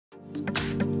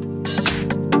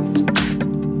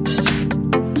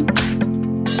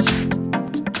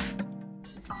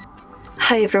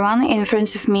Hi everyone, in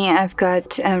front of me I've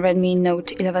got a Redmi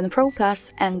Note 11 Pro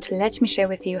Plus, and let me share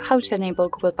with you how to enable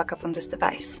Google Backup on this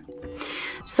device.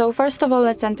 So first of all,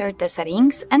 let's enter the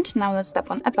settings, and now let's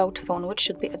tap on About Phone, which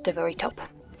should be at the very top.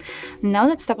 Now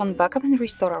let's tap on Backup and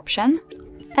Restore option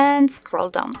and scroll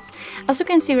down. As you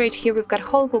can see right here, we've got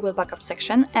whole Google Backup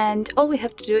section, and all we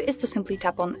have to do is to simply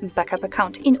tap on Backup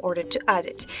Account in order to add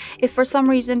it. If for some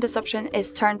reason this option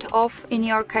is turned off in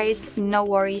your case, no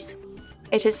worries.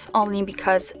 It is only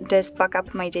because this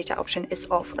backup my data option is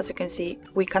off. As you can see,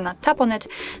 we cannot tap on it,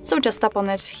 so just tap on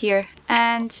it here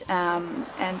and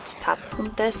tap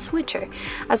on the switcher.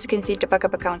 As you can see, the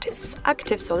backup account is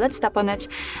active, so let's tap on it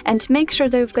and make sure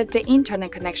that you've got the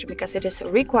internet connection because it is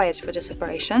required for this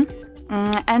operation.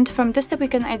 And from this step, we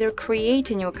can either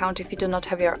create a new account if you do not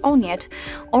have your own yet,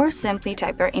 or simply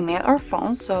type your email or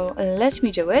phone. So let me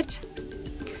do it.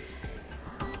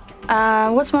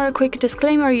 What's more, a quick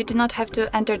disclaimer, you do not have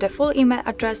to enter the full email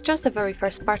address, just the very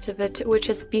first part of it, which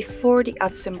is before the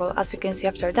 @ symbol. As you can see,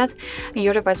 after that,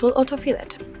 your device will autofill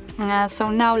it. So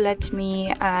now let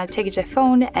me take the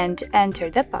phone and enter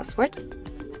the password.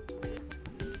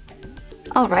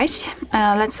 Alright,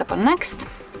 let's tap on Next.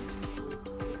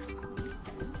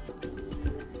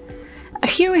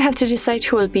 Here we have to decide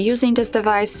who will be using this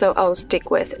device, so I'll stick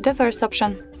with the first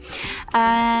option.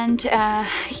 And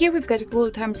here we've got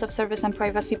Google Terms of Service and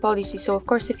Privacy Policy, so of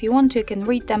course if you want to, you can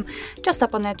read them. Just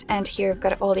tap on it, and here we've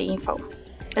got all the info.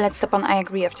 Let's tap on I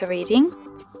agree after reading.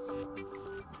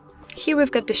 Here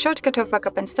we've got the shortcut of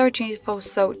backup and storage info,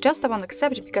 so just tap on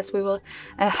accept because we will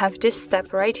have this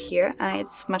step right here.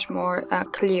 It's much more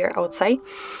clear outside.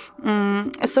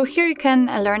 So here you can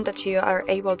learn that you are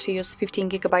able to use 15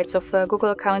 GB of Google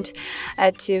account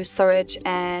to storage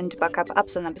and backup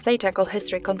apps and apps data, call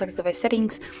history, contacts, device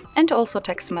settings, and also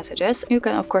text messages. You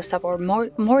can of course tap on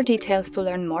more details to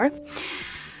learn more.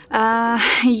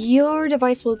 Your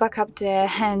device will back up the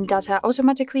data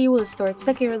automatically, will store it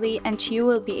securely, and you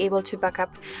will be able to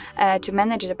to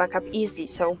manage the backup easily.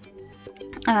 So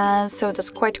that's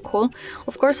quite cool.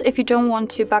 Of course, if you don't want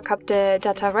to back up the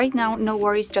data right now, no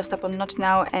worries, just tap on Not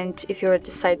Now, and if you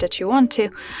decide that you want to,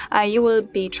 you will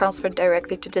be transferred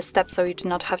directly to this step, so you do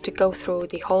not have to go through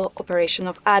the whole operation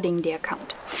of adding the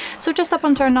account. So just tap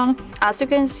on Turn On. As you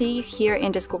can see here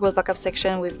in this Google Backup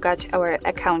section, we've got our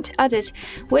account added,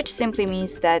 which simply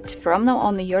means that from now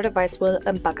on your device will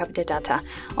back up the data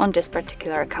on this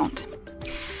particular account.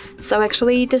 So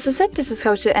actually, this is it. This is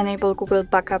how to enable Google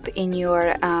Backup in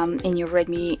your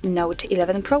Redmi Note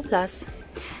 11 Pro Plus.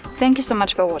 Thank you so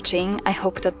much for watching. I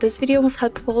hope that this video was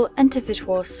helpful, and if it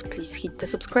was, please hit the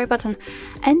subscribe button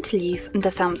and leave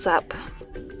the thumbs up.